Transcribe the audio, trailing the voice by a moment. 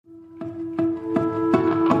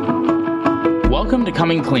Welcome to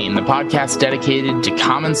Coming Clean, the podcast dedicated to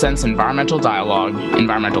common sense environmental dialogue,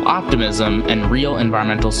 environmental optimism, and real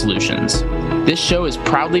environmental solutions. This show is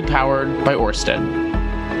proudly powered by Orsted.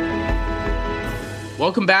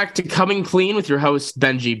 Welcome back to Coming Clean with your host,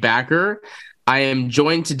 Benji Backer. I am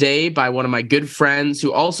joined today by one of my good friends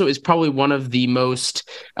who also is probably one of the most,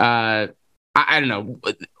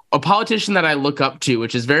 a politician that I look up to,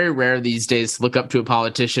 which is very rare these days to look up to a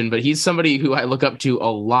politician, but he's somebody who I look up to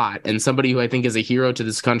a lot and somebody who I think is a hero to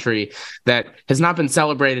this country that has not been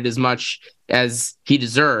celebrated as much as he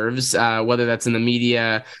deserves, whether that's in the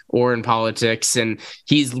media or in politics. And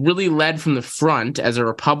he's really led from the front as a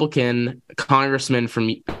Republican congressman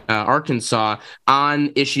from Arkansas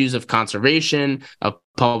on issues of conservation, of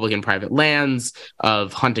public and private lands,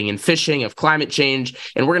 of hunting and fishing, of climate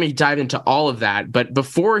change. And we're going to dive into all of that. But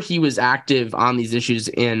before he was active on these issues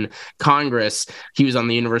in Congress, he was on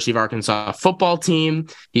the University of Arkansas football team.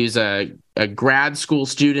 He was a grad school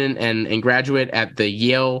student and graduate at the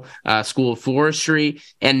Yale School of Forestry.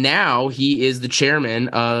 And now he is the chairman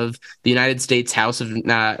of the United States House of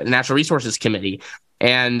Natural Resources Committee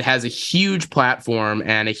and has a huge platform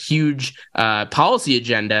and a huge policy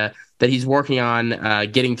agenda that he's working on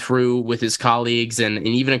getting through with his colleagues and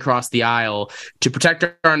even across the aisle to protect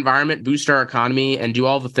our environment, boost our economy, and do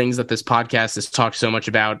all the things that this podcast has talked so much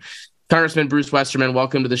about. Congressman Bruce Westerman,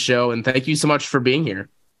 welcome to the show, and thank you so much for being here.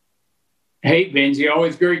 Hey, Benji,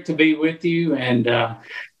 always great to be with you, and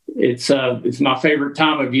it's my favorite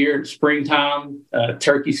time of year. It's springtime.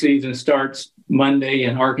 Turkey season starts Monday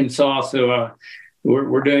in Arkansas, so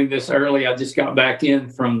we're doing this early. I just got back in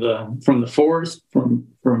from the forest from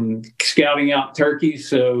scouting out turkeys,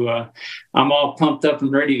 so I'm all pumped up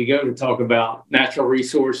and ready to go to talk about natural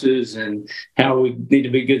resources and how we need to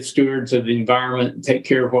be good stewards of the environment and take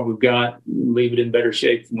care of what we've got, and leave it in better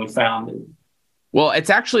shape than we found it. Well, it's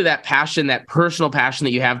actually that passion, that personal passion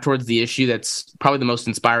that you have towards the issue that's probably the most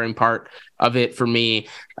inspiring part of it for me,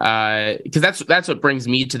 because that's what brings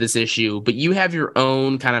me to this issue. But you have your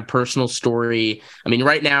own kind of personal story. I mean,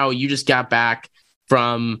 right now you just got back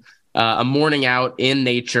from a morning out in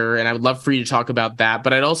nature, and I would love for you to talk about that.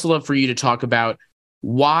 But I'd also love for you to talk about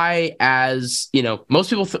why, as you know, most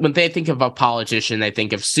people when they think of a politician, they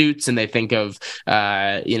think of suits and they think of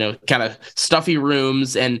kind of stuffy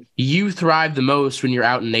rooms, and you thrive the most when you're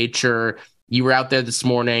out in nature. You were out there this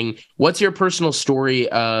morning. What's your personal story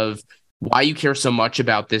of why you care so much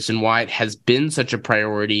about this and why it has been such a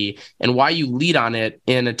priority and why you lead on it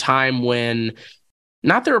in a time when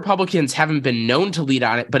not that Republicans haven't been known to lead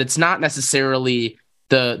on it, but it's not necessarily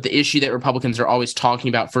the issue that Republicans are always talking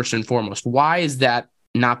about first and foremost? Why is that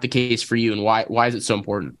not the case for you, and why is it so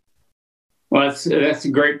important? Well, that's a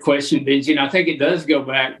great question, Benji. And I think it does go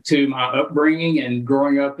back to my upbringing and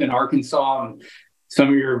growing up in Arkansas. And some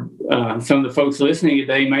of the folks listening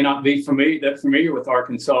today may not be familiar with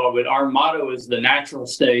Arkansas, but our motto is the natural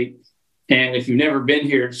state. And if you've never been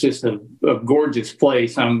here, it's just a gorgeous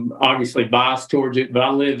place. I'm obviously biased towards it, but I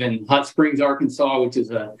live in Hot Springs, Arkansas, which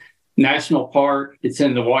is a national park. It's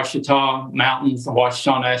in the Ouachita Mountains, the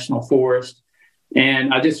Ouachita National Forest.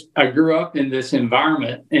 And I grew up in this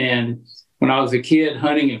environment. And when I was a kid,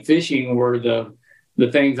 hunting and fishing were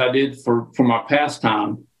the things I did for my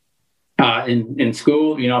pastime. In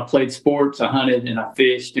school, I played sports, I hunted and I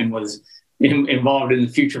fished and was involved in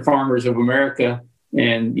the Future Farmers of America.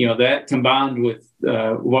 And, that combined with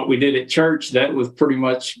what we did at church, that was pretty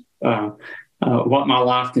much what my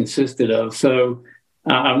life consisted of. So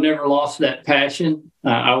I've never lost that passion.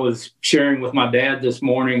 I was sharing with my dad this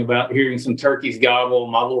morning about hearing some turkeys gobble.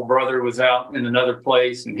 My little brother was out in another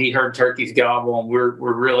place and he heard turkeys gobble, and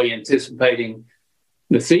we're really anticipating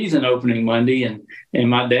the season opening Monday. And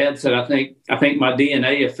my dad said, I think my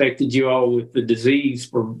DNA affected you all with the disease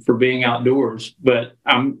for being outdoors. But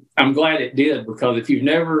I'm glad it did, because if you've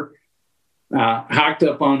never hiked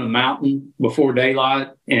up on a mountain before daylight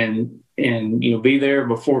and be there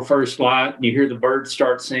before first light, and you hear the birds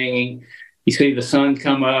start singing, you see the sun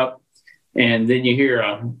come up, and then you hear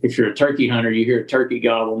if you're a turkey hunter, you hear a turkey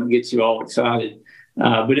gobble, and it gets you all excited.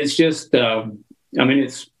 But it's just,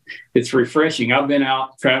 it's refreshing. I've been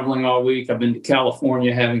out traveling all week. I've been to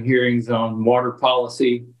California having hearings on water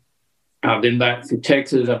policy. I've been back to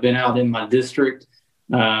Texas. I've been out in my district.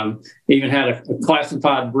 Even had a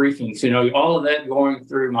classified briefing. So, all of that going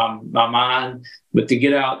through my mind, but to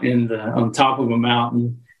get out on top of a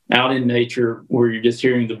mountain, out in nature where you're just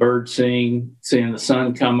hearing the birds sing, seeing the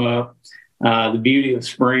sun come up, the beauty of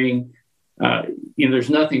spring, there's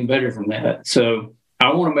nothing better than that. So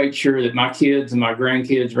I want to make sure that my kids and my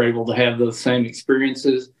grandkids are able to have those same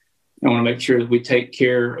experiences. I want to make sure that we take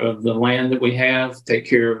care of the land that we have, take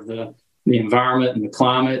care of the the environment and the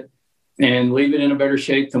climate, and leave it in a better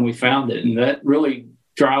shape than we found it. And that really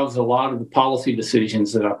drives a lot of the policy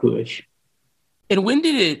decisions that I push. And when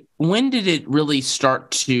did it really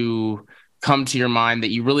start to come to your mind that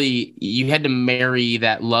you had to marry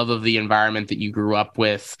that love of the environment that you grew up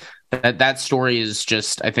with? That story is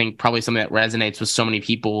just, I think, probably something that resonates with so many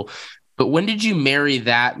people. But when did you marry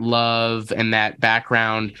that love and that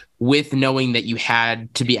background with knowing that you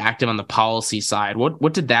had to be active on the policy side?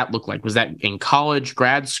 What did that look like? Was that in college,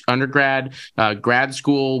 undergrad, grad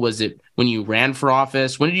school? Was it when you ran for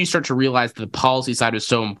office? When did you start to realize that the policy side was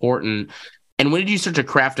so important? And when did you start to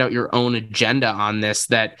craft out your own agenda on this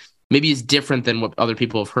that maybe is different than what other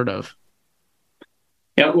people have heard of?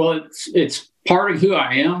 Yeah, well, it's part of who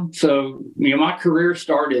I am. So, my career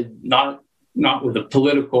started not with a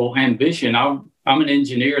political ambition. I'm an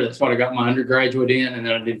engineer. That's what I got my undergraduate in, and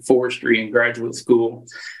then I did forestry in graduate school.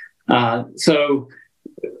 So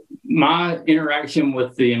my interaction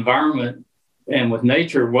with the environment and with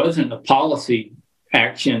nature wasn't a policy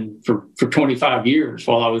action for 25 years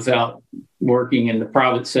while I was out working in the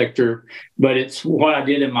private sector, but it's what I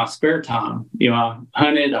did in my spare time. I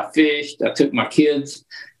hunted, I fished, I took my kids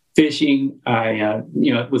fishing.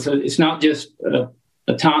 It's not just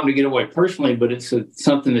a time to get away personally, but it's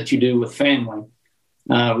something that you do with family.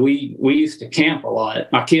 We used to camp a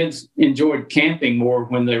lot. My kids enjoyed camping more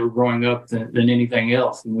when they were growing up than anything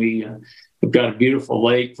else. And we've got a beautiful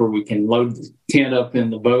lake where we can load the tent up in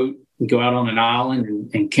the boat and go out on an island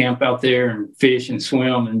and camp out there and fish and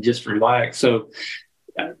swim and just relax. So,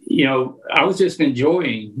 I was just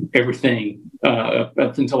enjoying everything up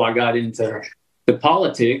until I got into the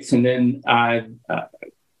politics. And then I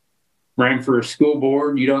ran for a school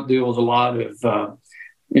board. You don't deal with a lot of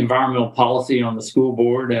environmental policy on the school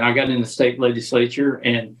board. And I got in the state legislature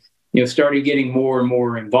and, started getting more and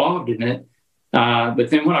more involved in it. But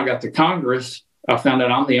then when I got to Congress, I found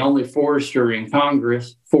out I'm the only forester in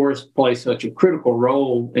Congress. Forests play such a critical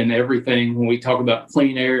role in everything when we talk about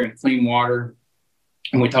clean air and clean water,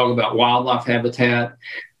 and we talk about wildlife habitat.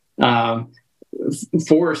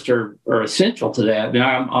 Forests are essential to that.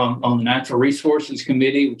 Now I'm on the Natural Resources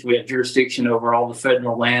Committee, which we have jurisdiction over all the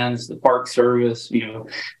federal lands, the Park Service.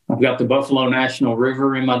 I've got the Buffalo National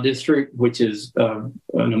River in my district, which is an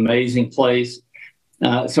amazing place.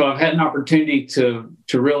 So I've had an opportunity to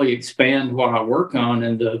really expand what I work on,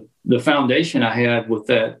 and the foundation I had with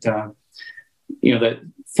that, that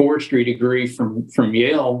forestry degree from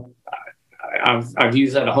Yale. I've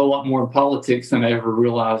used that a whole lot more in politics than I ever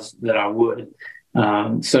realized that I would.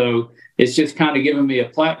 So it's just kind of given me a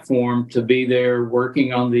platform to be there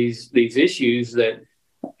working on these issues that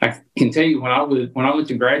I can tell you when I went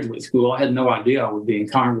to graduate school, I had no idea I would be in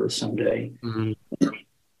Congress someday. Mm-hmm.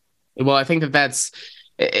 Well, I think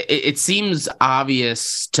it seems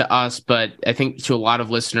obvious to us, but I think to a lot of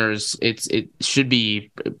listeners, it should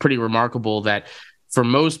be pretty remarkable that for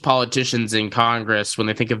most politicians in Congress, when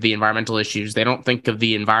they think of the environmental issues, they don't think of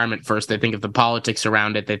the environment first. They think of the politics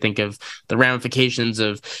around it. They think of the ramifications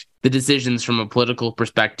of the decisions from a political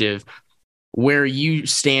perspective. Where you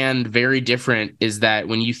stand very different is that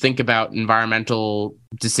when you think about environmental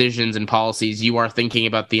decisions and policies, you are thinking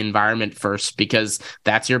about the environment first because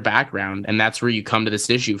that's your background and that's where you come to this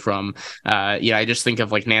issue from. I just think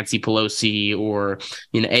of like Nancy Pelosi or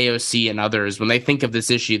AOC and others. When they think of this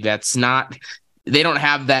issue, they don't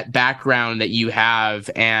have that background that you have.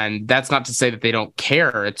 And that's not to say that they don't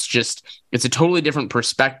care. It's a totally different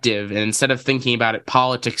perspective. And instead of thinking about it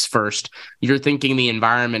politics first, you're thinking the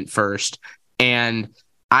environment first. And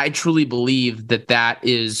I truly believe that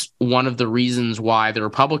is one of the reasons why the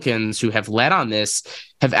Republicans who have led on this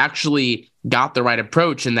have actually got the right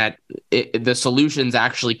approach, and that the solutions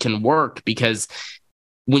actually can work, because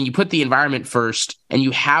when you put the environment first and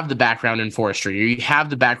you have the background in forestry or you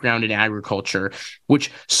have the background in agriculture,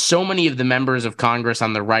 which so many of the members of Congress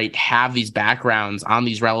on the right have these backgrounds on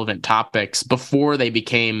these relevant topics before they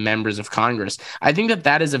became members of Congress, I think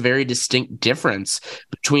that is a very distinct difference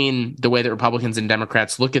between the way that Republicans and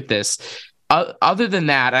Democrats look at this. Other than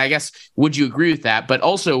that, I guess, would you agree with that? But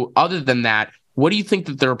also, other than that, what do you think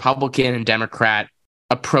that the Republican and Democrat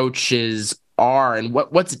approaches are, and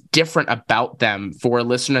what's different about them for a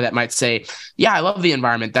listener that might say, yeah, I love the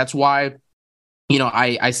environment. That's why,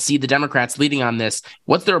 I see the Democrats leading on this.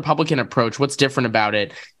 What's the Republican approach? What's different about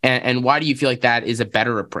it? And why do you feel like that is a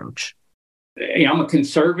better approach? I'm a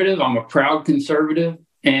conservative. I'm a proud conservative.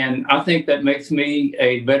 And I think that makes me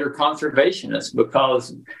a better conservationist,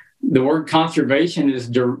 because the word conservation is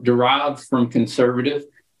derived from conservative.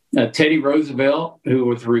 Teddy Roosevelt, who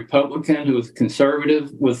was a Republican, who was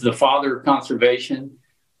conservative, was the father of conservation.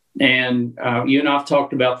 And you and I've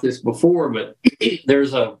talked about this before, but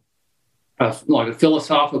there's like a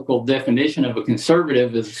philosophical definition of a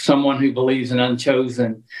conservative is someone who believes in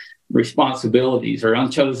unchosen responsibilities or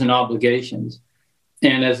unchosen obligations.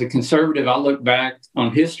 And as a conservative, I look back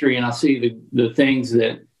on history and I see the things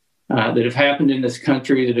that have happened in this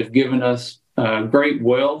country that have given us great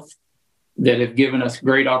wealth, that have given us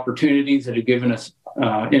great opportunities, that have given us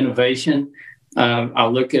innovation. I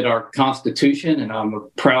look at our Constitution, and I'm a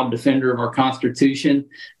proud defender of our Constitution,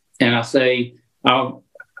 and I say,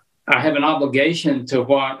 I have an obligation to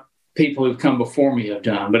what people who've come before me have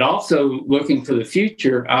done, but also looking to the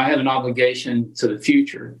future, I have an obligation to the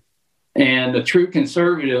future. And the true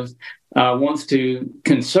conservative wants to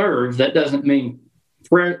conserve. That doesn't mean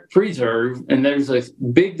preserve. And there's a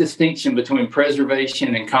big distinction between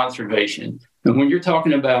preservation and conservation. And when you're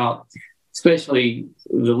talking about especially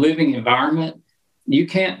the living environment, you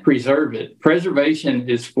can't preserve it. Preservation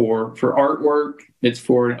is for artwork. It's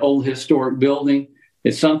for an old historic building.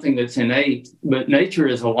 It's something that's innate, but nature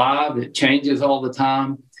is alive. It changes all the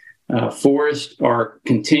time. Forests are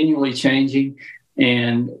continually changing.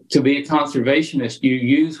 And to be a conservationist, you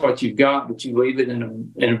use what you've got, but you leave it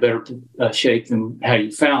in a better shape than how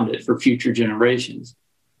you found it for future generations.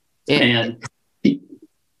 And yeah,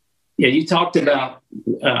 you talked about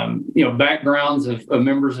backgrounds of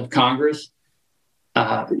members of Congress.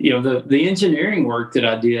 The engineering work that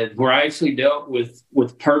I did, where I actually dealt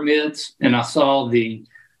with permits, and I saw the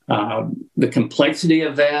complexity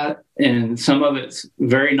of that, and some of it's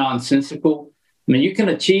very nonsensical. I mean, you can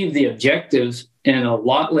achieve the objectives in a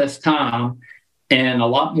lot less time and a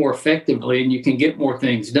lot more effectively, and you can get more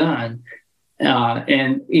things done.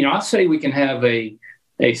 I say we can have a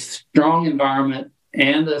strong environment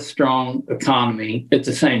and a strong economy at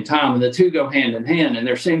the same time, and the two go hand in hand. And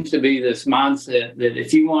there seems to be this mindset that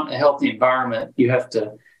if you want a healthy environment, you have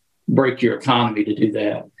to break your economy to do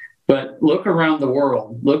that. But look around the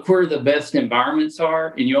world, look where the best environments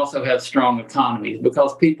are, and you also have strong economies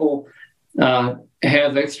because people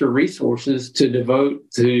have extra resources to devote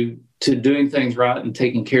to doing things right and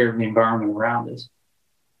taking care of the environment around us.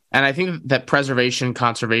 And I think that preservation,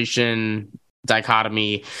 conservation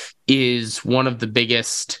dichotomy is one of the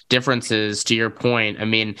biggest differences, to your point. I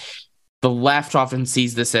mean, the left often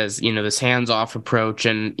sees this as, this hands-off approach.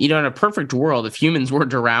 And, in a perfect world, if humans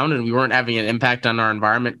weren't around and we weren't having an impact on our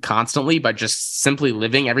environment constantly by just simply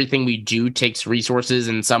living, everything we do takes resources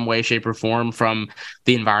in some way, shape, or form from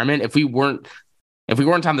the environment. If we weren't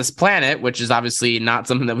on this planet, which is obviously not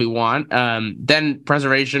something that we want, then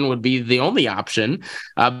preservation would be the only option.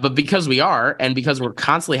 But because we are, and because we're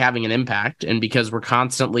constantly having an impact, and because we're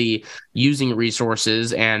constantly using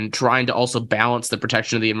resources and trying to also balance the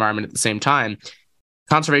protection of the environment at the same time,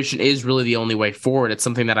 conservation is really the only way forward. It's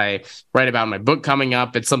something that I write about in my book coming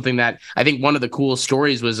up. It's something that I think one of the coolest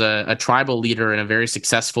stories was a tribal leader in a very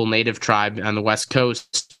successful native tribe on the West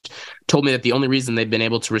Coast told me that the only reason they've been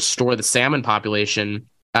able to restore the salmon population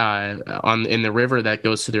in the river that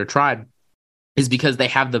goes to their tribe is because they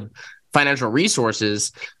have the financial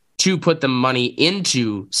resources to put the money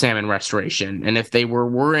into salmon restoration. And if they were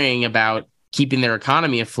worrying about keeping their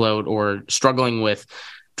economy afloat or struggling with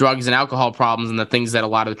drugs and alcohol problems and the things that a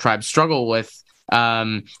lot of the tribes struggle with,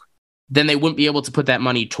 then they wouldn't be able to put that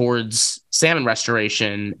money towards salmon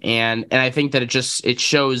restoration. And I think that it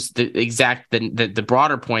shows the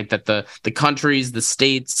broader point that the countries, the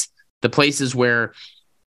states, the places where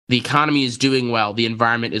the economy is doing well, the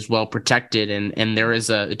environment is well protected, and there is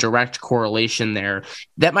a direct correlation there.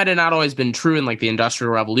 That might have not always been true in like the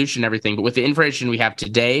Industrial Revolution and everything, but with the information we have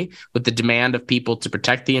today, with the demand of people to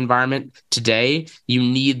protect the environment today, you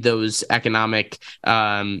need those economic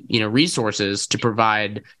resources to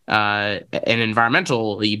provide an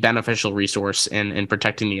environmentally beneficial resource in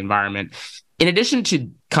protecting the environment. In addition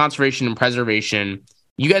to conservation and preservation,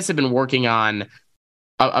 you guys have been working on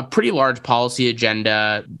a pretty large policy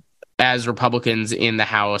agenda as Republicans in the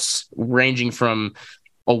House, ranging from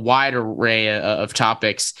a wide array of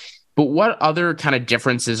topics. But what other kind of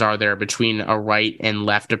differences are there between a right and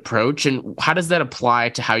left approach? And how does that apply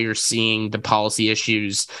to how you're seeing the policy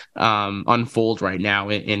issues unfold right now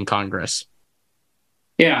in Congress?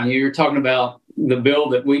 Yeah, you're talking about the bill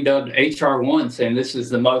that we dubbed H.R. 1, saying this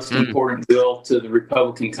is the most important bill to the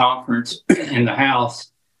Republican conference in the House.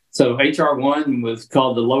 So H.R. 1 was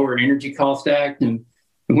called the Lower Energy Cost Act. And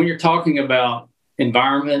when you're talking about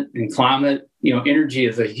environment and climate, energy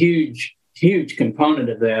is a huge, huge component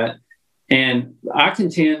of that. And I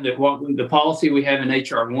contend that what the policy we have in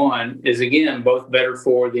H.R. 1 is, again, both better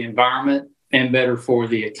for the environment and better for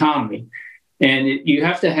the economy. And you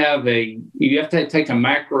have to take a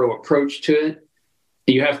macro approach to it.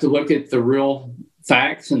 You have to look at the real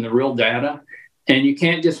facts and the real data, and you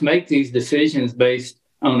can't just make these decisions based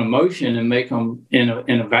on emotion and make them in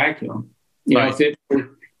a vacuum. You know,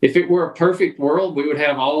 if it were a perfect world, we would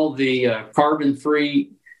have all the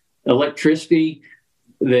carbon-free electricity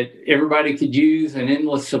that everybody could use, an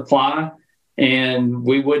endless supply, and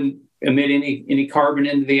we wouldn't emit any carbon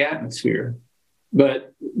into the atmosphere.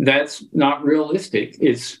 But that's not realistic.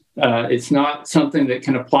 It's not something that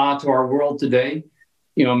can apply to our world today.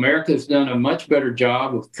 You know, America's done a much better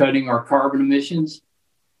job of cutting our carbon emissions,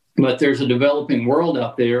 but there's a developing world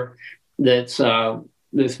out there that's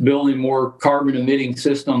building more carbon emitting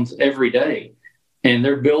systems every day, and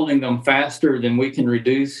they're building them faster than we can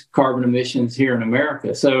reduce carbon emissions here in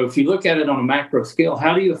America. So if you look at it on a macro scale,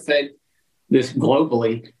 how do you affect this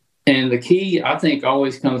globally? And the key, I think,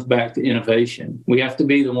 always comes back to innovation. We have to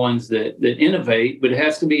be the ones that innovate, but it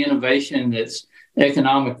has to be innovation that's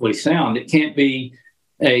economically sound. It can't be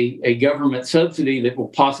a government subsidy that will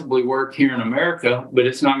possibly work here in America, but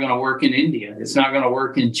it's not going to work in India. It's not going to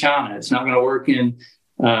work in China. It's not going to work in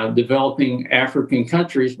developing African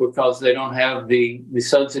countries because they don't have the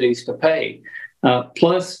subsidies to pay.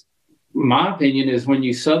 Plus, my opinion is when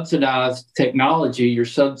you subsidize technology, you're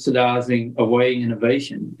subsidizing away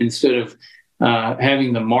innovation. Instead of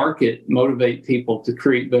having the market motivate people to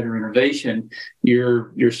create better innovation,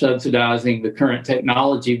 you're subsidizing the current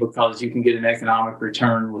technology because you can get an economic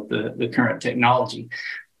return with the current technology.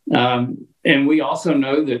 And we also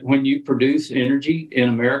know that when you produce energy in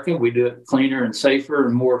America, we do it cleaner and safer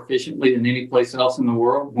and more efficiently than any place else in the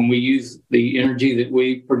world. When we use the energy that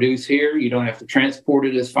we produce here, you don't have to transport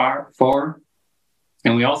it as far.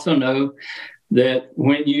 And we also know that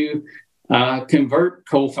when you convert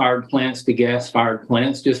coal-fired plants to gas-fired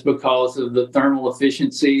plants, just because of the thermal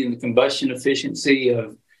efficiency and the combustion efficiency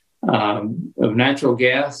of natural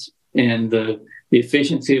gas and the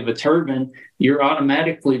efficiency of a turbine, you're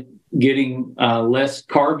automatically getting less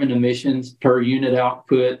carbon emissions per unit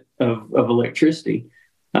output of electricity.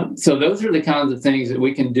 So those are the kinds of things that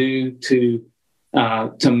we can do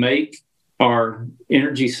to make our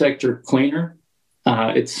energy sector cleaner.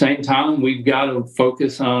 At the same time, we've got to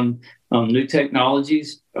focus on new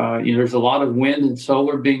technologies. There's a lot of wind and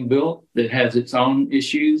solar being built that has its own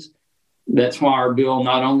issues. That's why our bill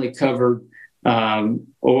not only covered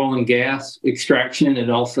oil and gas extraction, it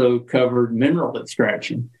also covered mineral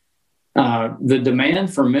extraction. The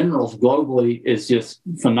demand for minerals globally is just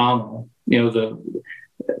phenomenal. You know,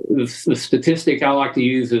 the statistic I like to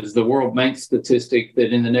use is the World Bank statistic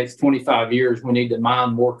that in the next 25 years, we need to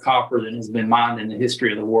mine more copper than has been mined in the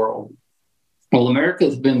history of the world. Well, America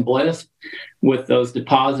has been blessed with those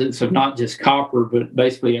deposits of not just copper, but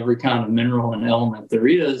basically every kind of mineral and element there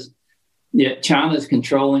is. Yet China is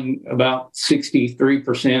controlling about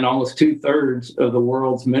 63%, almost 2/3 of the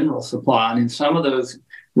world's mineral supply. And in some of those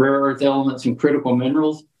rare earth elements and critical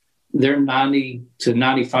minerals, they're 90 to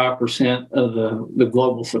 95% of the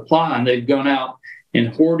global supply. And they've gone out and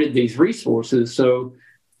hoarded these resources. So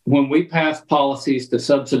when we pass policies to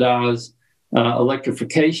subsidize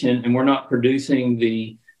electrification, and we're not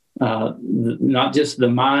producing not just the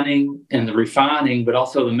mining and the refining, but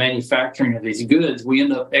also the manufacturing of these goods, we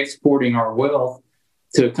end up exporting our wealth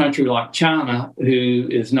to a country like China, who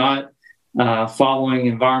is not following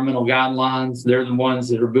environmental guidelines. They're the ones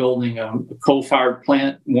that are building a coal-fired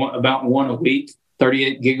plant, about one a week,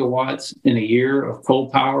 38 gigawatts in a year of coal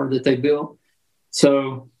power that they built.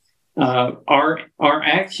 So our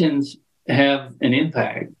actions have an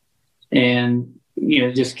impact. And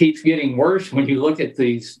it just keeps getting worse when you look at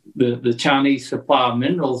the Chinese supply of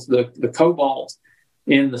minerals, the cobalt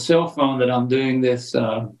in the cell phone that I'm doing this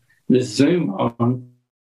Zoom on.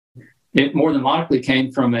 It more than likely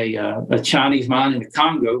came from a Chinese mine in the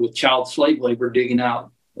Congo with child slave labor digging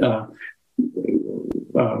out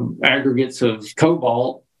aggregates of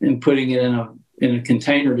cobalt and putting it in a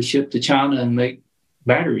container to ship to China and make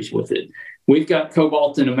batteries with it. We've got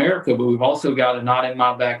cobalt in America, but we've also got a not in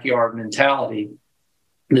my backyard mentality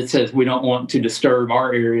that says we don't want to disturb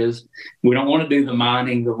our areas. We don't want to do the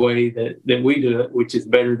mining the way that we do it, which is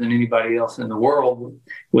better than anybody else in the world,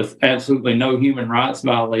 with absolutely no human rights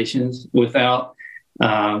violations, without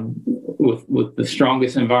with the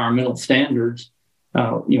strongest environmental standards.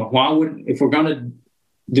 If we're going to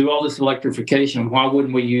do all this electrification, why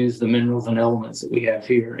wouldn't we use the minerals and elements that we have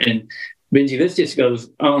here? And Benji, this just goes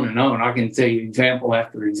on and on. I can tell you example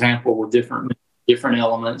after example with different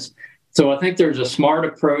elements. So I think there's a smart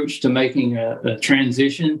approach to making a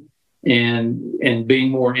transition and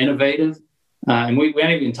being more innovative. And we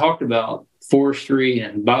haven't even talked about forestry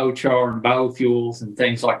and biochar and biofuels and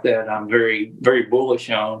things like that. I'm very, very bullish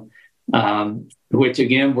on. which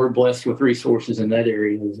again, we're blessed with resources in that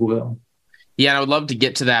area as well. Yeah, I would love to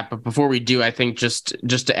get to that, but before we do, I think just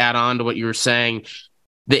to add on to what you were saying,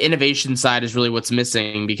 the innovation side is really what's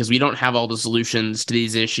missing because we don't have all the solutions to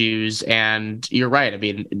these issues. And you're right. I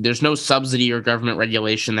mean, there's no subsidy or government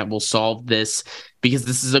regulation that will solve this because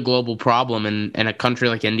this is a global problem. And a country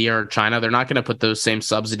like India or China, they're not going to put those same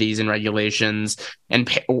subsidies and regulations and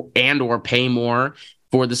or pay more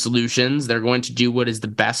for the solutions. They're going to do what is the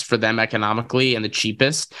best for them economically and the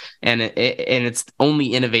cheapest. And it's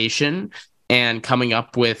only innovation and coming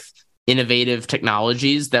up with innovative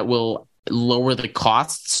technologies that will lower the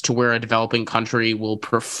costs to where a developing country will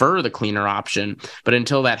prefer the cleaner option. But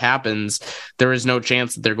until that happens, there is no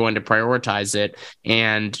chance that they're going to prioritize it.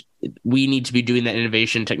 And we need to be doing that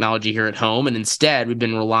innovation technology here at home. And instead, we've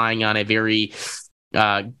been relying on a very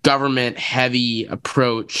government heavy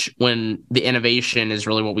approach when the innovation is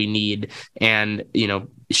really what we need. And,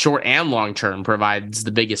 short and long term provides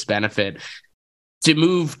the biggest benefit. To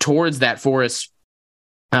move towards that forest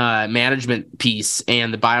management piece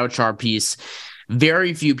and the biochar piece,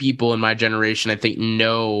 very few people in my generation, I think,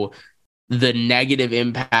 know the negative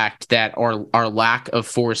impact that our lack of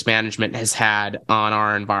forest management has had on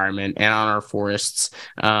our environment and on our forests,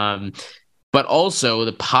 but also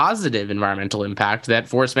the positive environmental impact that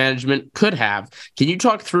forest management could have. Can you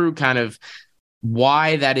talk through kind of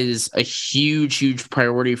why that is a huge, huge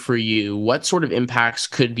priority for you? What sort of impacts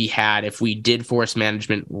could be had if we did forest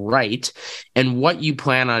management right, and what you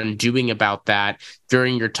plan on doing about that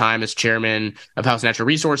during your time as chairman of House Natural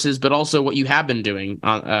Resources, but also what you have been doing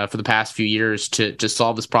for the past few years to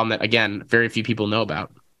solve this problem that, again, very few people know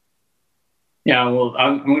about? Yeah, well,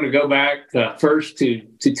 I'm going to go back first to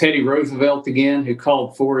Teddy Roosevelt again, who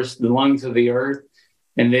called forests the lungs of the earth.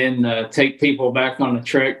 And then take people back on the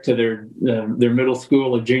trek to their middle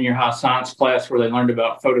school or junior high science class where they learned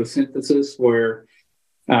about photosynthesis, where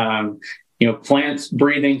plants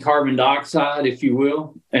breathing carbon dioxide, if you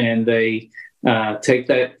will, and they take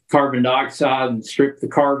that carbon dioxide and strip the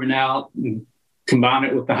carbon out and combine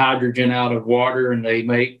it with the hydrogen out of water, and they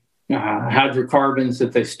make hydrocarbons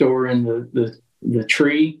that they store in the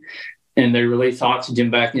tree. And they release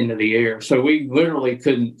oxygen back into the air. So we literally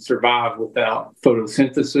couldn't survive without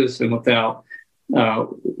photosynthesis and without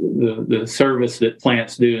the service that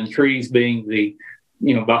plants do, and trees being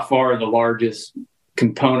by far the largest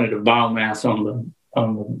component of biomass on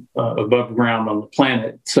the above ground on the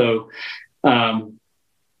planet. So they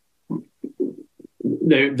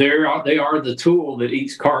are the tool that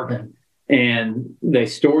eats carbon, and they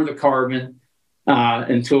store the carbon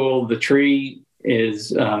until the tree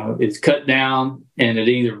is cut down, and it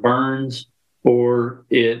either burns or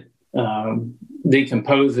it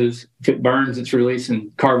decomposes. If it burns, it's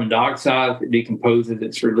releasing carbon dioxide. If it decomposes,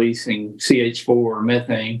 it's releasing CH4 or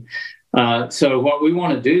methane. So what we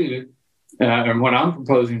want to do, and what I'm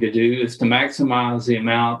proposing to do, is to maximize the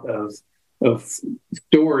amount of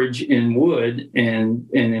storage in wood and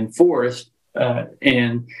in forest,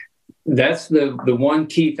 and that's the one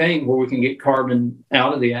key thing where we can get carbon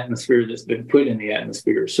out of the atmosphere that's been put in the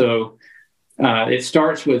atmosphere. So it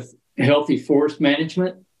starts with healthy forest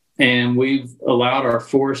management, and we've allowed our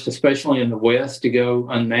forest, especially in the West, to go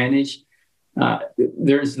unmanaged.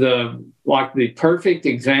 There's the perfect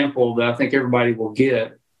example that I think everybody will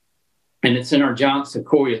get, and it's in our giant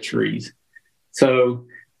sequoia trees. So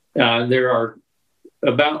there are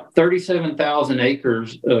about 37,000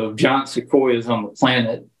 acres of giant sequoias on the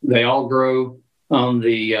planet. They all grow on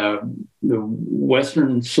the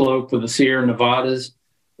western slope of the Sierra Nevadas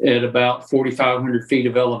at about 4,500 feet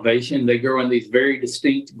of elevation. They grow in these very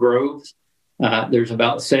distinct groves. There's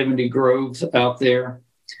about 70 groves out there.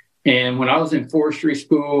 And when I was in forestry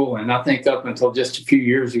school, and I think up until just a few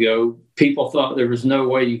years ago, people thought there was no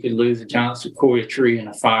way you could lose a giant sequoia tree in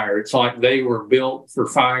a fire. It's like they were built for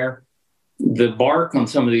fire. The bark on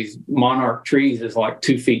some of these monarch trees is like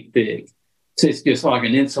 2 feet thick. So it's just like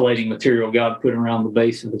an insulating material God put around the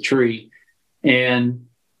base of the tree. And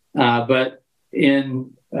but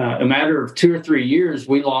in a matter of 2 or 3 years,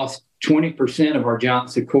 we lost 20% of our giant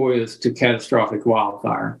sequoias to catastrophic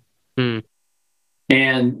wildfire. And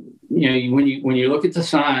when you look at the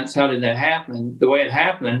science, how did that happen? The way it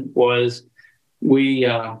happened was we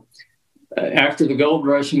after the gold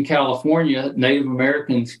rush in California, Native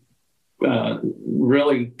Americans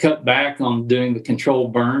really cut back on doing the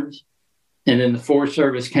controlled burns. And then the Forest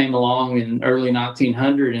Service came along in early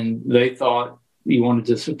 1900, and they thought you wanted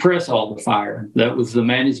to suppress all the fire. That was the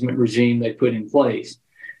management regime they put in place.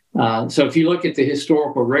 So if you look at the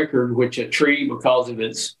historical record, which a tree, because of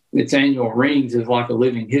its annual rings, is like a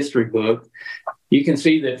living history book, you can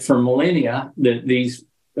see that for millennia that these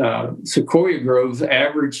sequoia groves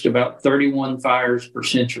averaged about 31 fires per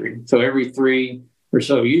century. So every 3 or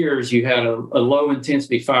so years, you had a low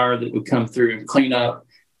intensity fire that would come through and clean up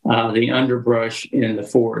the underbrush in the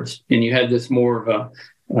forest. And you had this more of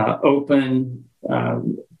a open,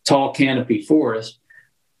 tall canopy forest.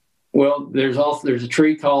 Well, there's a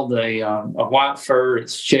tree called a white fir.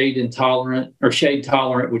 It's shade tolerant,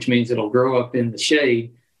 which means it'll grow up in the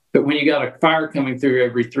shade. But when you got a fire coming through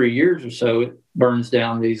every 3 years or so, it burns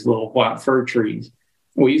down these little white fir trees.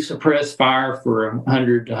 Well, you suppress fire for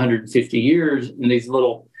 100 to 150 years, and these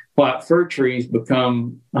little white fir trees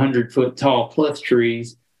become 100-foot tall plus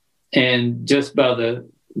trees. And just by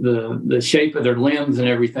the shape of their limbs and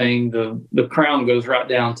everything, the crown goes right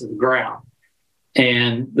down to the ground.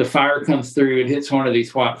 And the fire comes through, it hits one of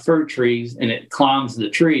these white fir trees, and it climbs the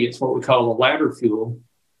tree. It's what we call a ladder fuel.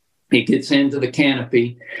 It gets into the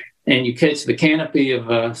canopy, and you catch the canopy of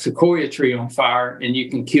a sequoia tree on fire, and you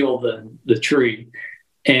can kill the tree.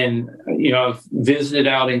 And, I've visited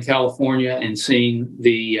out in California and seen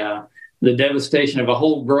the devastation of a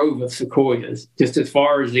whole grove of sequoias. Just as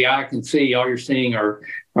far as the eye can see, all you're seeing are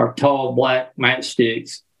tall black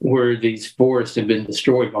matchsticks where these forests have been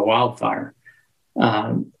destroyed by wildfire.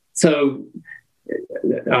 So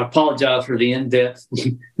I apologize for the in-depth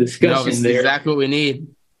discussion. This is exactly what we need.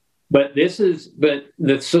 But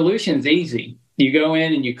the solution's easy. You go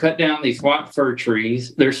in and you cut down these white fir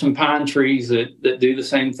trees. There's some pine trees that do the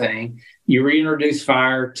same thing. You reintroduce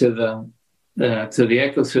fire to the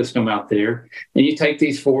ecosystem out there, and you take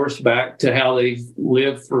these forests back to how they've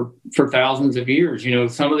lived for thousands of years.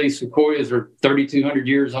 Some of these sequoias are 3,200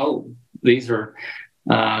 years old. These are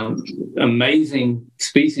amazing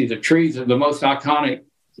species of trees. They're the most iconic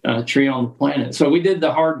tree on the planet. So we did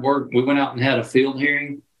the hard work. We went out and had a field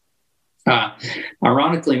hearing.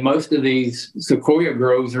 Ironically, most of these sequoia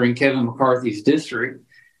groves are in Kevin McCarthy's district,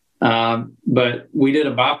 but we did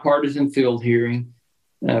a bipartisan field hearing.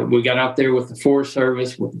 We got out there with the Forest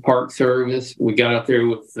Service, with the Park Service. We got out there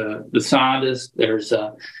with the scientists. There's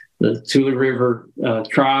the Tule River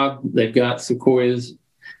tribe. They've got sequoias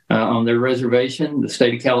on their reservation. The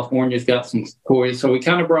state of California's got some sequoias. So we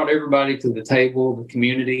kind of brought everybody to the table, the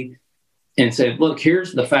community, and said, look,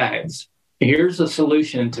 here's the facts. Here's a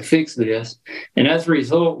solution to fix this. And as a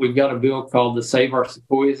result, we've got a bill called the Save Our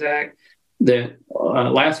Sequoias Act that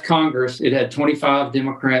last Congress, it had 25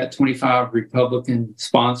 Democrat, 25 Republican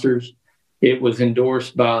sponsors. It was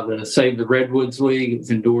endorsed by the Save the Redwoods League. It was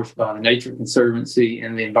endorsed by the Nature Conservancy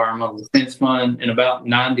and the Environmental Defense Fund and about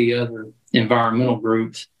 90 other environmental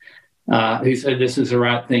groups who said this is the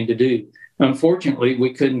right thing to do. Unfortunately,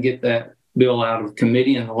 we couldn't get that bill out of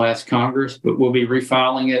committee in the last Congress, but we'll be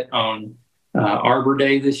refiling it on Arbor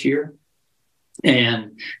Day this year.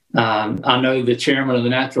 And I know the chairman of the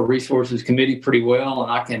Natural Resources Committee pretty well,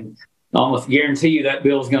 and I can almost guarantee you that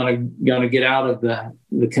bill is going to get out of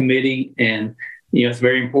the committee. And, it's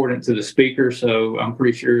very important to the speaker. So I'm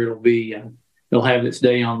pretty sure it'll have its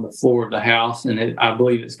day on the floor of the House. And I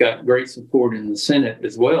believe it's got great support in the Senate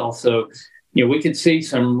as well. So, we could see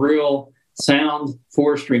some real sound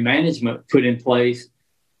forestry management put in place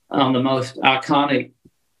on the most iconic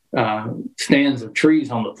stands of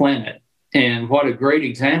trees on the planet. And what a great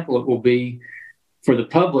example it will be for the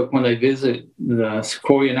public when they visit the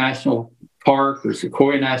Sequoia National Park or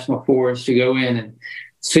Sequoia National Forest to go in and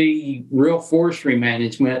see real forestry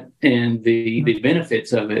management and the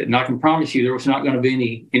benefits of it. And I can promise you there's not going to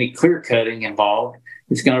be any clear cutting involved.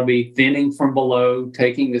 It's going to be thinning from below,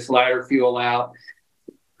 taking this ladder fuel out,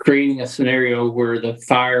 creating a scenario where the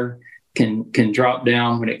fire can drop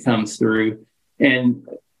down when it comes through. And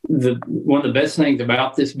one of the best things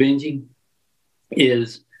about this, Benji,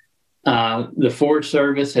 is the Forest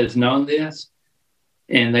Service has known this,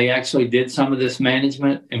 and they actually did some of this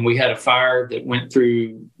management. And we had a fire that went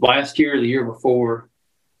through last year or the year before,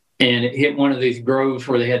 and it hit one of these groves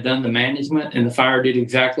where they had done the management, and the fire did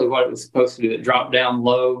exactly what it was supposed to do. It dropped down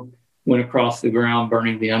low, went across the ground,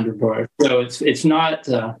 burning the underbrush. So it's not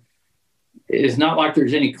like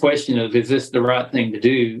there's any question of, is this the right thing to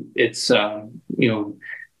do? It's,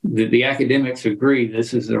 the academics agree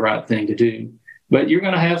this is the right thing to do. But you're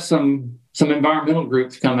going to have some environmental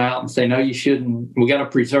groups come out and say, no, you shouldn't. We got to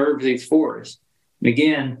preserve these forests. And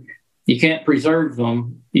again, you can't preserve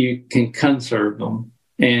them. You can conserve them,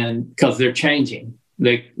 and because they're changing.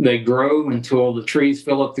 They grow until the trees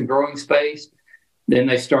fill up the growing space. Then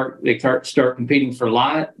they start competing for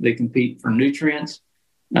light. They compete for nutrients,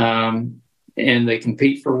 and they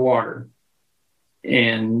compete for water.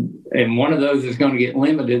 And one of those is going to get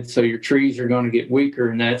limited, so your trees are going to get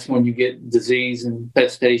weaker, and that's when you get disease and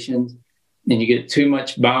infestations, and you get too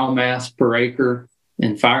much biomass per acre,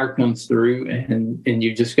 and fire comes through, and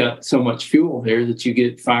you've just got so much fuel there that you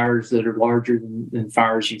get fires that are larger than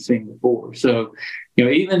fires you've seen before. So,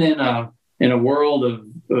 even in a world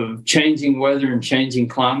of changing weather and changing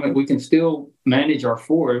climate, we can still manage our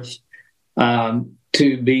forest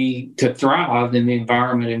to thrive in the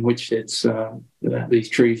environment in which these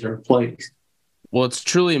trees are placed. Well, it's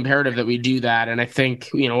truly imperative that we do that. And I think,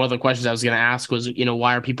 one of the questions I was going to ask was,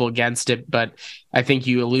 why are people against it? But I think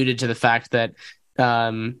you alluded to the fact that,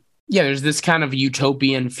 there's this kind of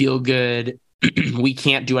utopian feel good. We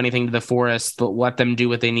can't do anything to the forest, but let them do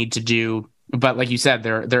what they need to do. But like you said,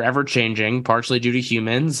 they're ever changing, partially due to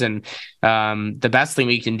humans. And the best thing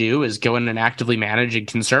we can do is go in and actively manage and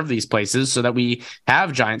conserve these places so that we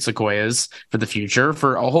have giant sequoias for the future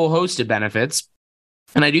for a whole host of benefits.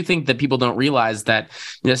 And I do think that people don't realize that,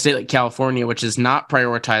 a state like California, which has not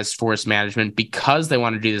prioritized forest management because they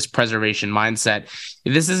want to do this preservation mindset,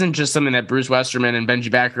 this isn't just something that Bruce Westerman and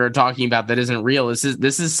Benji Becker are talking about that isn't real. This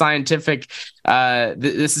is scientific.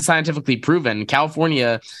 This is scientifically proven.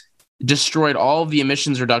 California destroyed all of the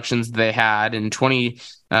emissions reductions they had in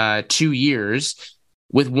 22 years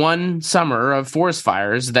with one summer of forest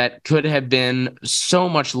fires that could have been so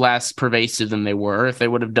much less pervasive than they were if they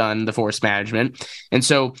would have done the forest management. And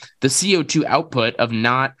so the CO2 output of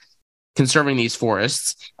not conserving these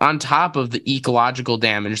forests, on top of the ecological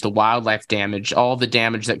damage, the wildlife damage, all the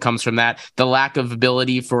damage that comes from that, the lack of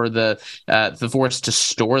ability for the forest to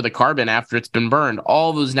store the carbon after it's been burned,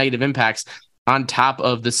 all those negative impacts on top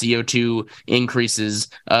of the CO2 increases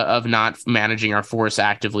of not managing our forests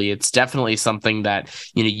actively. It's definitely something that,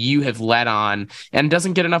 you have led on and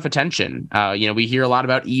doesn't get enough attention. We hear a lot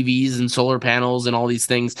about EVs and solar panels and all these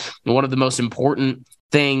things. And one of the most important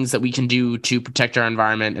things that we can do to protect our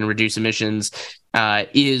environment and reduce emissions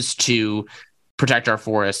is to protect our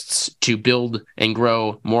forests, to build and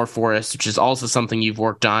grow more forests, which is also something you've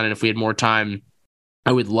worked on. And if we had more time,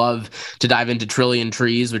 I would love to dive into Trillion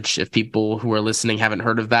Trees, which if people who are listening haven't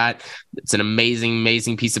heard of that, it's an amazing,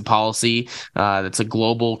 amazing piece of policy. That's a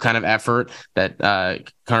global kind of effort that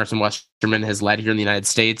Congressman Westerman has led here in the United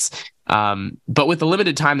States. But with the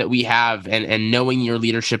limited time that we have and knowing your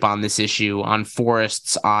leadership on this issue, on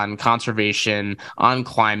forests, on conservation, on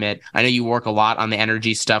climate, I know you work a lot on the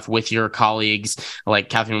energy stuff with your colleagues like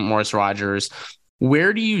Catherine Morris Rogers.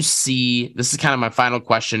 Where do you see, this is kind of my final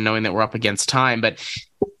question, knowing that we're up against time, but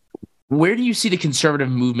where do you see the conservative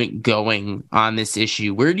movement going on this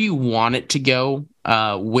issue? Where do you want it to go?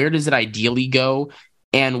 Where does it ideally go?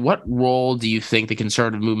 And what role do you think the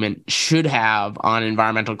conservative movement should have on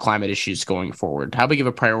environmental climate issues going forward? How big of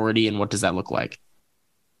a priority, and what does that look like?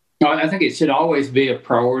 I think it should always be a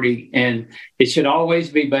priority, and it should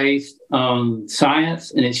always be based on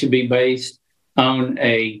science, and it should be based on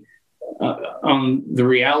on the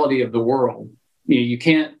reality of the world. You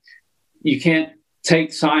can't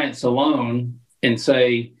take science alone and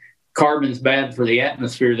say carbon's bad for the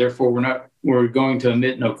atmosphere, therefore we're going to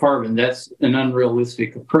emit no carbon. That's an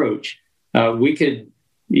unrealistic approach. We could,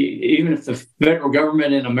 even if the federal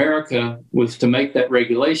government in America was to make that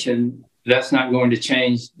regulation, that's not going to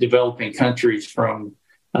change developing countries from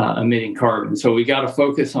emitting carbon. So we got to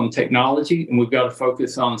focus on technology, and we've got to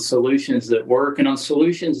focus on solutions that work and on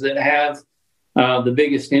solutions that have the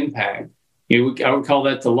biggest impact. I would call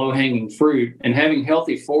that the low-hanging fruit. And having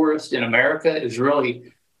healthy forests in America is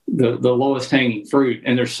really the lowest hanging fruit.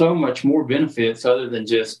 And there's so much more benefits other than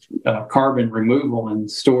just carbon removal and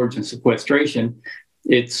storage and sequestration.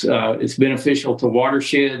 It's beneficial to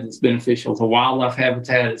watersheds. It's beneficial to wildlife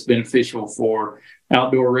habitat. It's beneficial for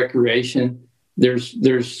outdoor recreation.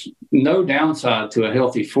 There's no downside to a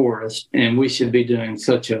healthy forest, and we should be doing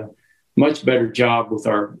such a much better job with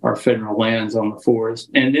our federal lands on the forest.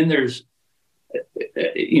 And then there's,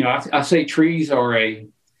 I say trees are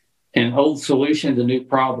an old solution to new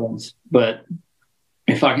problems, but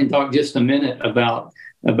if I can talk just a minute about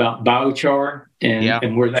biochar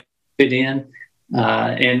and where that fit in,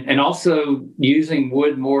 and also using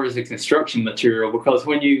wood more as a construction material, because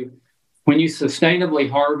when you sustainably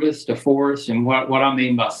harvest a forest, and what I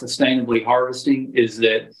mean by sustainably harvesting is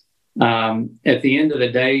that at the end of the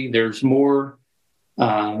day, there's more,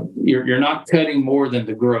 you're not cutting more than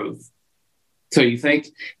the growth. So you think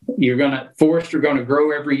forests are going to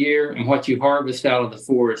grow every year, and what you harvest out of the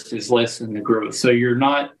forest is less than the growth. So you're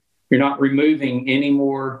not removing any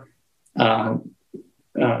more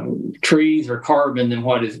trees or carbon than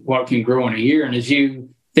what can grow in a year. And as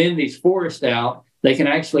you thin these forests out, they can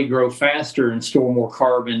actually grow faster and store more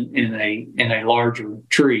carbon in a larger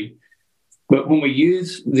tree. But when we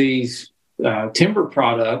use these timber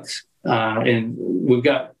products, and we've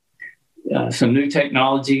got some new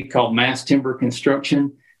technology called mass timber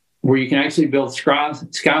construction, where you can actually build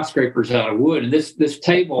skyscrapers out of wood. And this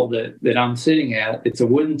table that I'm sitting at, it's a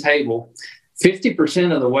wooden table.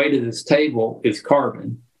 50% of the weight of this table is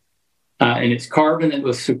carbon. And it's carbon that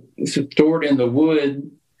was stored in the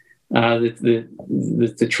wood that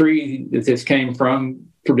the tree that this came from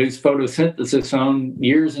produced photosynthesis on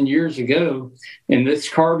years and years ago. And this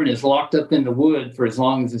carbon is locked up in the wood for as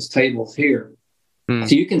long as this table's here.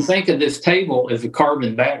 So you can think of this table as a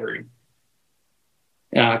carbon battery.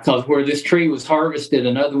 Because where this tree was harvested,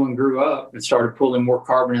 another one grew up and started pulling more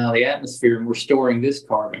carbon out of the atmosphere, and we're storing this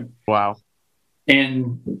carbon. Wow.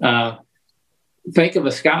 And think of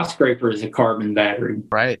a skyscraper as a carbon battery.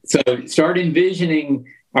 Right. So start envisioning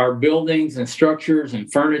our buildings and structures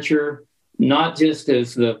and furniture, not just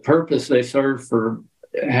as the purpose they serve for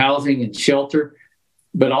housing and shelter,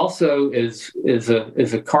 but also as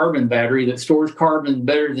a carbon battery that stores carbon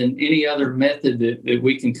better than any other method that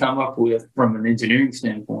we can come up with from an engineering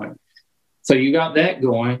standpoint. So you got that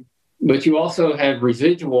going, but you also have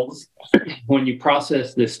residuals when you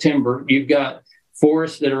process this timber. You've got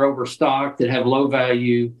forests that are overstocked that have low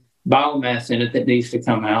value biomass in it that needs to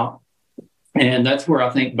come out. And that's where I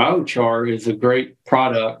think biochar is a great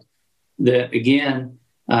product that, again,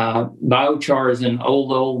 biochar is an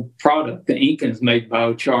old product. The Incans made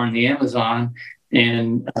biochar in the Amazon,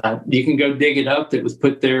 and you can go dig it up. That was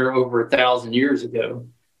put there over 1,000 years ago.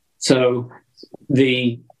 So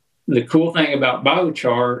the cool thing about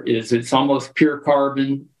biochar is it's almost pure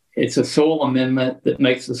carbon. It's a soil amendment that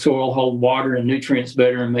makes the soil hold water and nutrients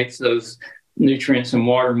better and makes those nutrients and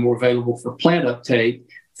water more available for plant uptake.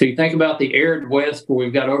 So you think about the arid West where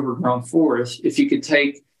we've got overgrown forests. If you could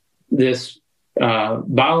take this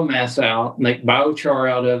biomass out, make biochar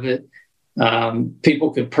out of it,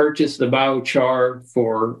 people could purchase the biochar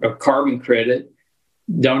for a carbon credit,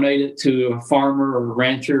 donate it to a farmer or a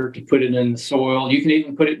rancher to put it in the soil. You can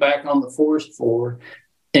even put it back on the forest floor,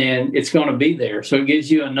 and it's going to be there. So it gives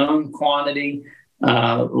you a known quantity,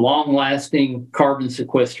 long-lasting carbon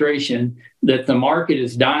sequestration that the market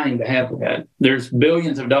is dying to have that. There's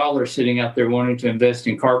billions of dollars sitting out there wanting to invest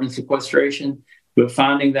in carbon sequestration, but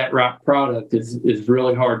finding that right product is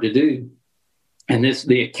really hard to do. And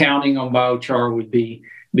the accounting on biochar would be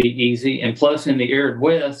easy. And plus, in the arid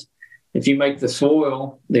West, if you make the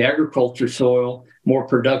soil, the agriculture soil, more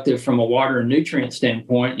productive from a water and nutrient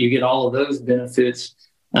standpoint, you get all of those benefits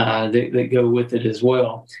that go with it as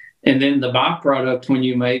well. And then the byproduct when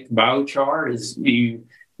you make biochar is you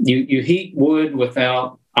heat wood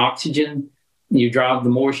without oxygen, you drive the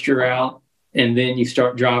moisture out, and then you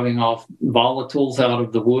start driving off volatiles out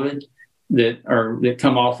of the wood that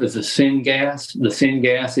come off as a syngas. The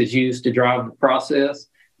syngas is used to drive the process,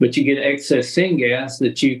 but you get excess syngas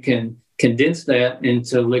that you can condense that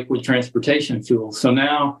into liquid transportation fuel. So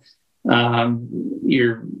now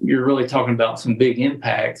you're really talking about some big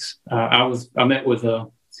impacts. I met with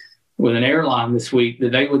an airline this week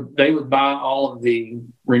that they would buy all of the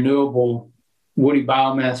renewable woody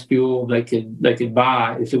biomass fuel they could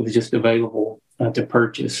buy if it was just available to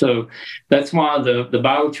purchase. So that's why the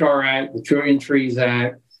Biochar Act, the Trillion Trees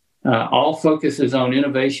Act, all focuses on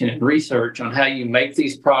innovation and research on how you make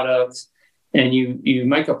these products, and you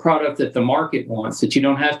make a product that the market wants, that you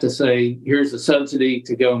don't have to say, here's a subsidy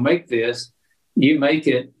to go make this. You make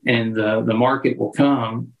it and the market will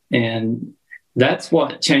come. And that's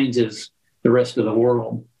what changes the rest of the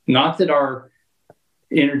world. Not that our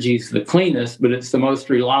energy is the cleanest, but it's the most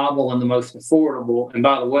reliable and the most affordable. And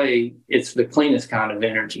by the way, it's the cleanest kind of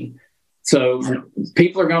energy. So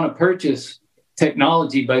people are going to purchase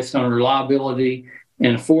technology based on reliability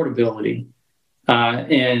and affordability.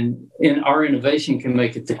 And our innovation can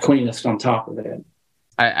make it the cleanest on top of that.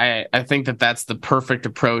 I think that's the perfect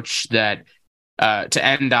approach that to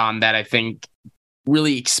end on, that I think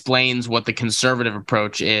really explains what the conservative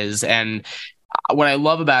approach is. And what I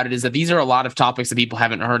love about it is that these are a lot of topics that people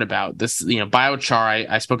haven't heard about. This, biochar,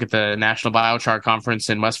 I spoke at the National Biochar Conference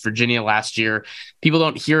in West Virginia last year. People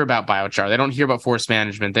don't hear about biochar. They don't hear about forest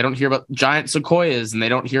management. They don't hear about giant sequoias, and they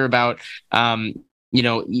don't hear about, a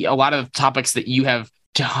lot of topics that you have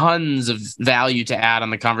tons of value to add on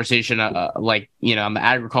the conversation, on the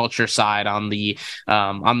agriculture side, on the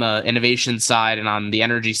innovation side, and on the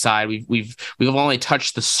energy side. We've only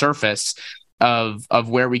touched the surface of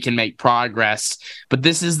where we can make progress, but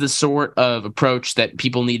this is the sort of approach that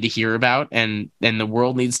people need to hear about, and the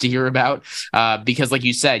world needs to hear about, because, like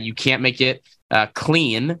you said, you can't make it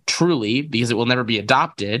clean truly, because it will never be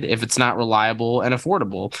adopted if it's not reliable and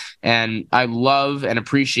affordable. And I love and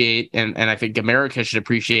appreciate, and I think America should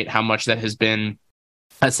appreciate how much that has been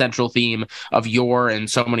a central theme of your and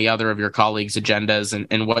so many other of your colleagues' agendas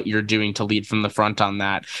and what you're doing to lead from the front on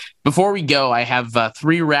that. Before we go, I have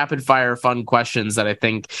 3 rapid-fire fun questions that I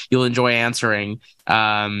think you'll enjoy answering.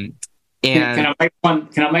 And can I make one?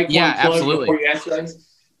 Can I make one plug absolutely. before you ask those?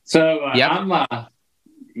 So I'm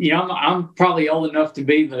probably old enough to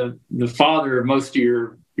be the father of most of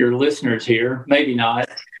your listeners here. Maybe not.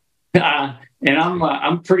 And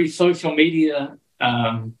I'm pretty social media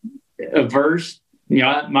averse.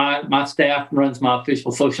 My staff runs my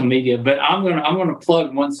official social media, but I'm gonna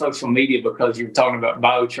plug one social media because you're talking about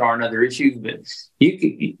biochar and other issues. But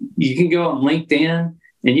you can go on LinkedIn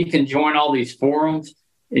and you can join all these forums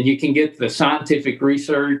and you can get the scientific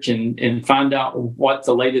research and find out what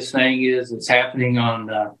the latest thing is that's happening on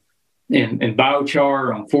in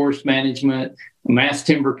biochar, on forest management, mass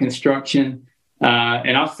timber construction,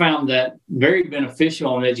 and I found that very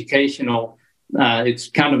beneficial and educational. It's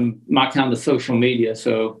kind of my kind of social media.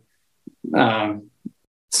 So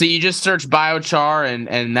you just search biochar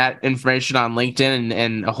and that information on LinkedIn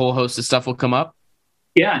and a whole host of stuff will come up?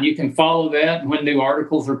 Yeah, and you can follow that. When new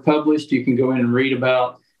articles are published, you can go in and read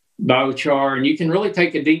about biochar, and you can really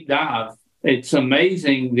take a deep dive. It's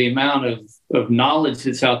amazing the amount of knowledge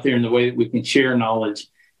that's out there and the way that we can share knowledge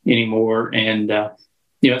anymore. And,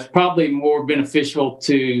 it's probably more beneficial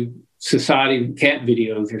to society than cat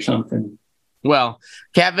videos or something. Well,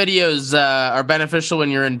 cat videos are beneficial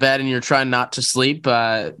when you're in bed and you're trying not to sleep.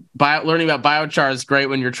 Learning about biochar is great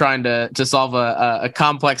when you're trying to solve a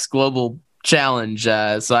complex global challenge.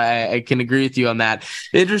 So I can agree with you on that.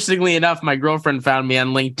 Interestingly enough, my girlfriend found me on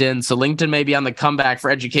LinkedIn. So LinkedIn may be on the comeback for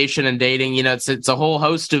education and dating. It's a whole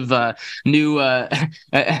host of new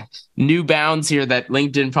bounds here that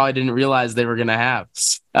LinkedIn probably didn't realize they were going to have.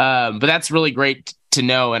 But that's really great to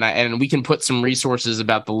know. And we can put some resources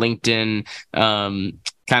about the LinkedIn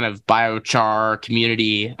kind of biochar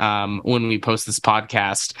community when we post this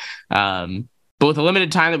podcast. But with the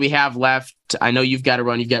limited time that we have left, I know you've got to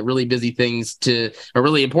run. You've got really busy things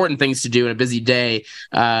really important things to do in a busy day.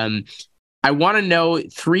 I want to know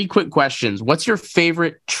 3 quick questions. What's your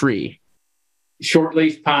favorite tree?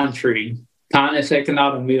 Shortleaf pine tree, Pinus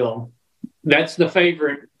echinata mil. That's the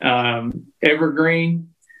favorite evergreen.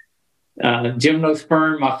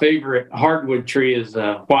 Gymnosperm. My favorite hardwood tree is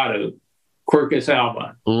white oak, Quercus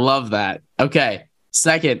alba. Love that. Okay.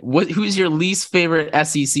 Second, who's your least favorite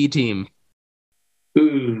SEC team?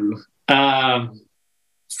 Ooh, the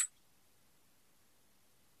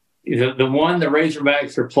one the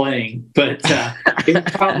Razorbacks are playing, but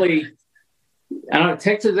it's probably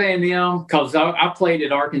Texas A&M, because I played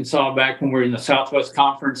at Arkansas back when we were in the Southwest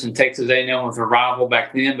Conference, and Texas A&M was a rival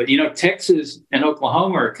back then. But Texas and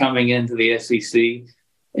Oklahoma are coming into the SEC,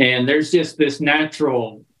 and there's just this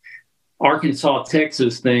natural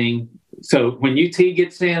Arkansas-Texas thing. So when UT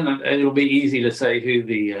gets in, it'll be easy to say who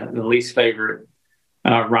the least favorite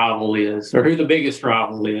rival is, or who the biggest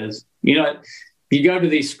rival is. You go to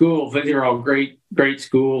these schools; these are all great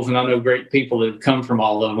schools, and I know great people that have come from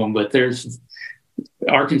all of them. But there's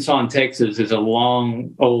Arkansas and Texas is a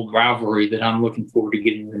long old rivalry that I'm looking forward to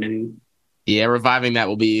getting renewed. Yeah, reviving that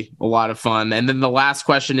will be a lot of fun. And then the last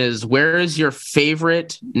question is: where is your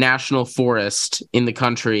favorite national forest in the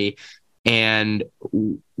country? And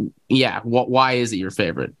why is it your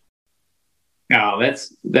favorite? Oh,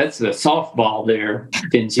 that's a softball there,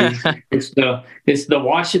 Benji. It's the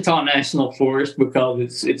Ouachita National Forest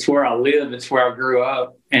because it's where I live, it's where I grew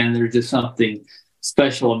up, and there's just something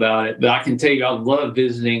special about it. But I can tell you, I love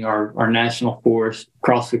visiting our national forest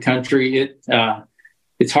across the country.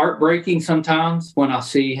 It's heartbreaking sometimes when I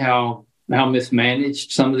see how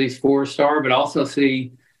mismanaged some of these forests are, but also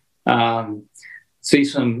see some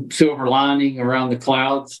silver lining around the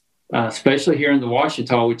clouds. Especially here in the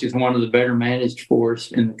Ouachita, which is one of the better managed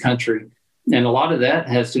forests in the country. And a lot of that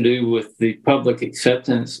has to do with the public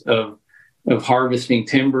acceptance of harvesting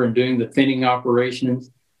timber and doing the thinning operations.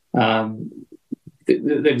 They've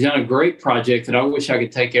done a great project that I wish I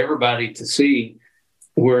could take everybody to see,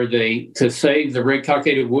 where to save the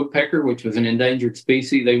red-cockaded woodpecker, which was an endangered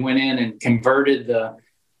species, they went in and converted the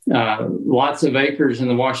lots of acres in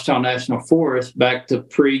the Ouachita National Forest back to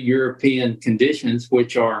pre-European conditions,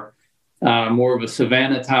 which are more of a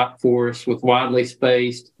savanna type forest with widely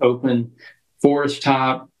spaced open forest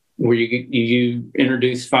type, where you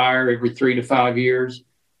introduce fire every 3 to 5 years.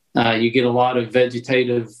 You get a lot of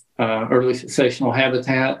vegetative early successional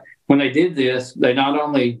habitat. When they did this, they not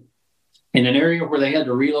only, in an area where they had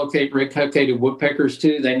to relocate red-cockaded woodpeckers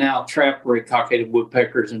to, they now trap red-cockaded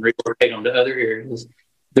woodpeckers and relocate them to other areas.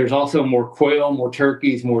 There's also more quail, more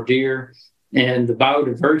turkeys, more deer. and the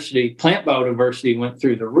plant biodiversity went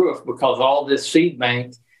through the roof because all this seed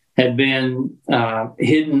bank had been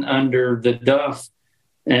hidden under the duff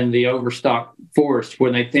and the overstocked forest.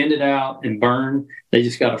 When they thinned it out and burned, they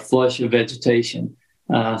just got a flush of vegetation.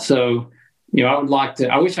 So,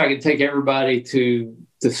 I wish I could take everybody to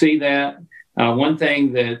see that. One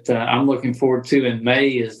thing that I'm looking forward to in May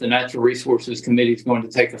is the Natural Resources Committee is going to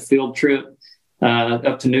take a field trip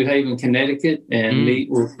up to New Haven, Connecticut, and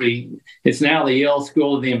meet with it's now the Yale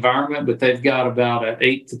School of the Environment, but they've got about an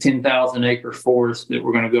 8,000 to 10,000 acre forest that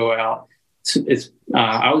we're going to go out.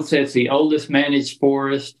 I would say it's the oldest managed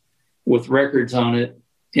forest with records on it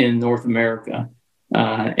in North America.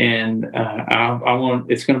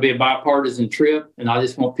 It's going to be a bipartisan trip, and I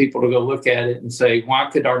just want people to go look at it and say, why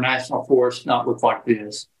could our national forest not look like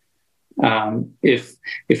this?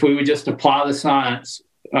 If we would just apply the science,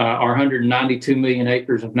 our 192 million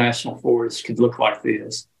acres of national forest could look like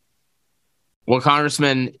this. Well,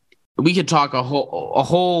 Congressman, we could talk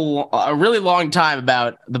a really long time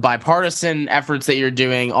about the bipartisan efforts that you're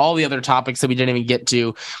doing, all the other topics that we didn't even get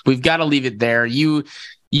to. We've got to leave it there.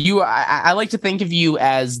 I like to think of you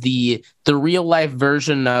as the real life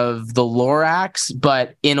version of the Lorax,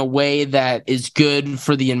 but in a way that is good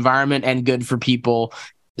for the environment and good for people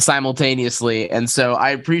simultaneously. And so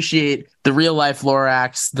I appreciate the real life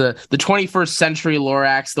Lorax, the 21st century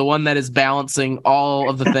Lorax, the one that is balancing all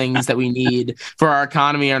of the things that we need for our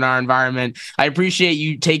economy and our environment. I appreciate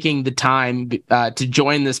you taking the time to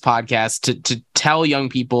join this podcast to tell young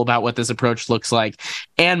people about what this approach looks like.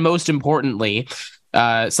 And most importantly,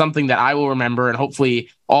 something that I will remember and hopefully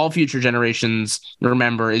all future generations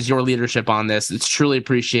remember is your leadership on this. It's truly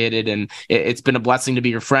appreciated, and it's been a blessing to be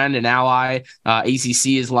your friend and ally.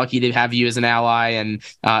 ACC is lucky to have you as an ally, and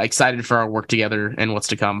excited for our work together and what's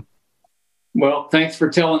to come. Well, thanks for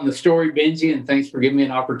telling the story, Benji, and thanks for giving me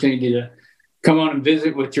an opportunity to come on and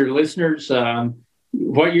visit with your listeners.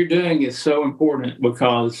 What you're doing is so important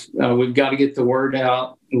because we've got to get the word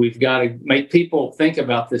out. We've got to make people think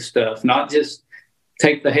about this stuff, not just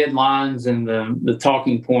take the headlines and the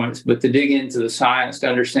talking points, but to dig into the science to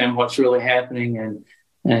understand what's really happening and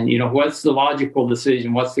what's the logical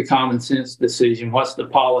decision, what's the common sense decision, what's the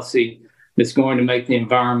policy that's going to make the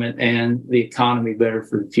environment and the economy better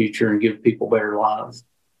for the future and give people better lives.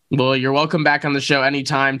 Well, you're welcome back on the show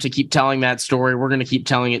anytime to keep telling that story. We're going to keep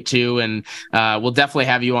telling it too, and we'll definitely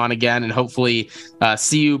have you on again and hopefully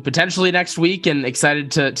see you potentially next week, and excited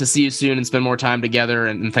to see you soon and spend more time together.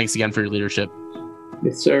 And thanks again for your leadership.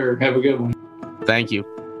 Yes, sir. Have a good one. Thank you.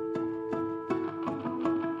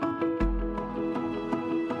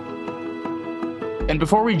 And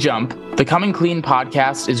before we jump, the Coming Clean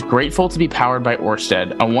podcast is grateful to be powered by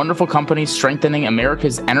Ørsted, a wonderful company strengthening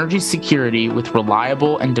America's energy security with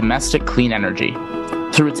reliable and domestic clean energy.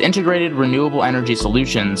 Through its integrated renewable energy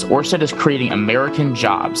solutions, Ørsted is creating American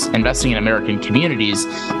jobs, investing in American communities,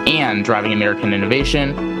 and driving American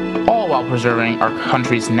innovation, all while preserving our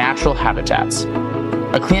country's natural habitats.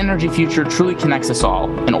 A clean energy future truly connects us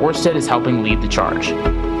all, and Ørsted is helping lead the charge.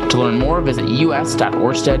 To learn more, visit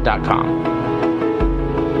us.orsted.com.